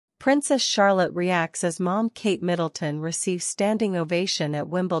Princess Charlotte reacts as mom Kate Middleton receives standing ovation at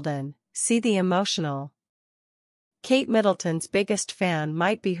Wimbledon. See the emotional. Kate Middleton's biggest fan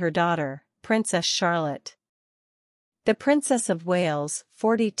might be her daughter, Princess Charlotte. The Princess of Wales,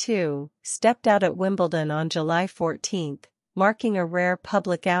 42, stepped out at Wimbledon on July 14, marking a rare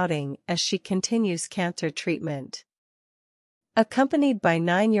public outing as she continues cancer treatment. Accompanied by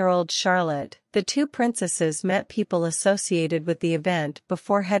 9-year-old Charlotte, the two princesses met people associated with the event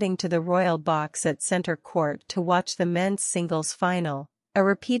before heading to the royal box at Centre Court to watch the men's singles final, a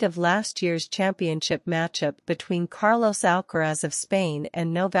repeat of last year's championship matchup between Carlos Alcaraz of Spain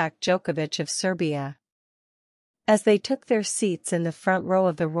and Novak Djokovic of Serbia. As they took their seats in the front row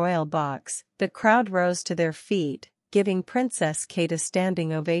of the royal box, the crowd rose to their feet, giving Princess Kate a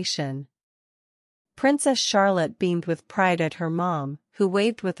standing ovation. Princess Charlotte beamed with pride at her mom, who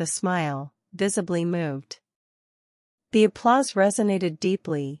waved with a smile, visibly moved. The applause resonated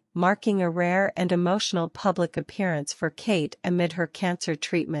deeply, marking a rare and emotional public appearance for Kate amid her cancer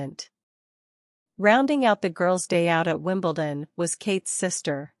treatment. Rounding out the girls' day out at Wimbledon was Kate's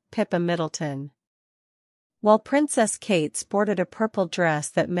sister, Pippa Middleton. While Princess Kate sported a purple dress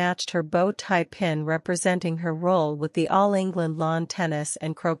that matched her bow tie pin representing her role with the All England Lawn Tennis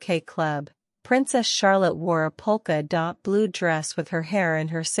and Croquet Club, Princess Charlotte wore a polka-dot blue dress with her hair in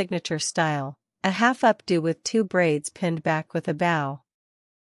her signature style, a half-updo with two braids pinned back with a bow.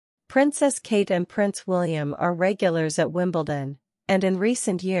 Princess Kate and Prince William are regulars at Wimbledon, and in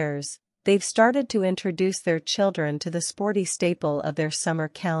recent years, they've started to introduce their children to the sporty staple of their summer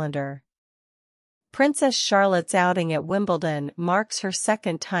calendar. Princess Charlotte's outing at Wimbledon marks her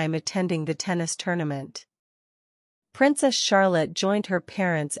second time attending the tennis tournament. Princess Charlotte joined her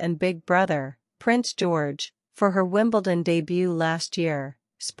parents and big brother, Prince George, for her Wimbledon debut last year,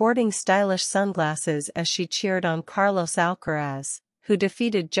 sporting stylish sunglasses as she cheered on Carlos Alcaraz, who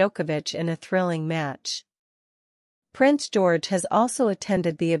defeated Djokovic in a thrilling match. Prince George has also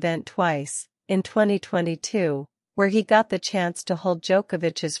attended the event twice, in 2022, where he got the chance to hold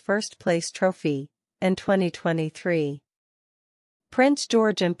Djokovic's first-place trophy, and 2023. Prince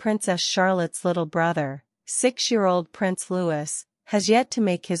George and Princess Charlotte's little brother, 6-year-old Prince Louis, has yet to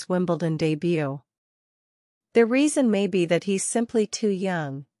make his Wimbledon debut. The reason may be that he's simply too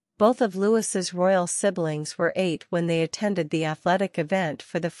young. Both of Louis's royal siblings were 8 when they attended the athletic event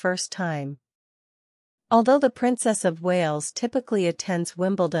for the first time. Although the Princess of Wales typically attends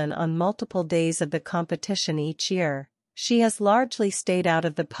Wimbledon on multiple days of the competition each year, she has largely stayed out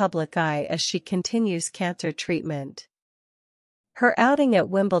of the public eye as she continues cancer treatment. Her outing at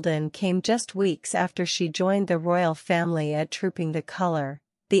Wimbledon came just weeks after she joined the royal family at Trooping the Colour,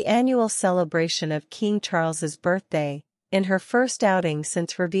 the annual celebration of King Charles's birthday, in her first outing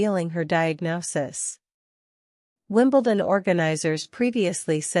since revealing her diagnosis. Wimbledon organizers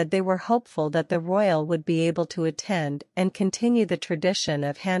previously said they were hopeful that the royal would be able to attend and continue the tradition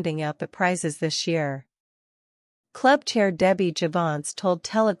of handing out the prizes this year. Club chair Debbie Javance told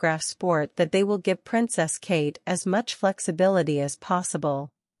Telegraph Sport that they will give Princess Kate as much flexibility as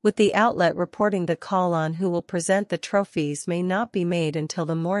possible, with the outlet reporting the call on who will present the trophies may not be made until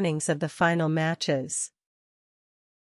the mornings of the final matches.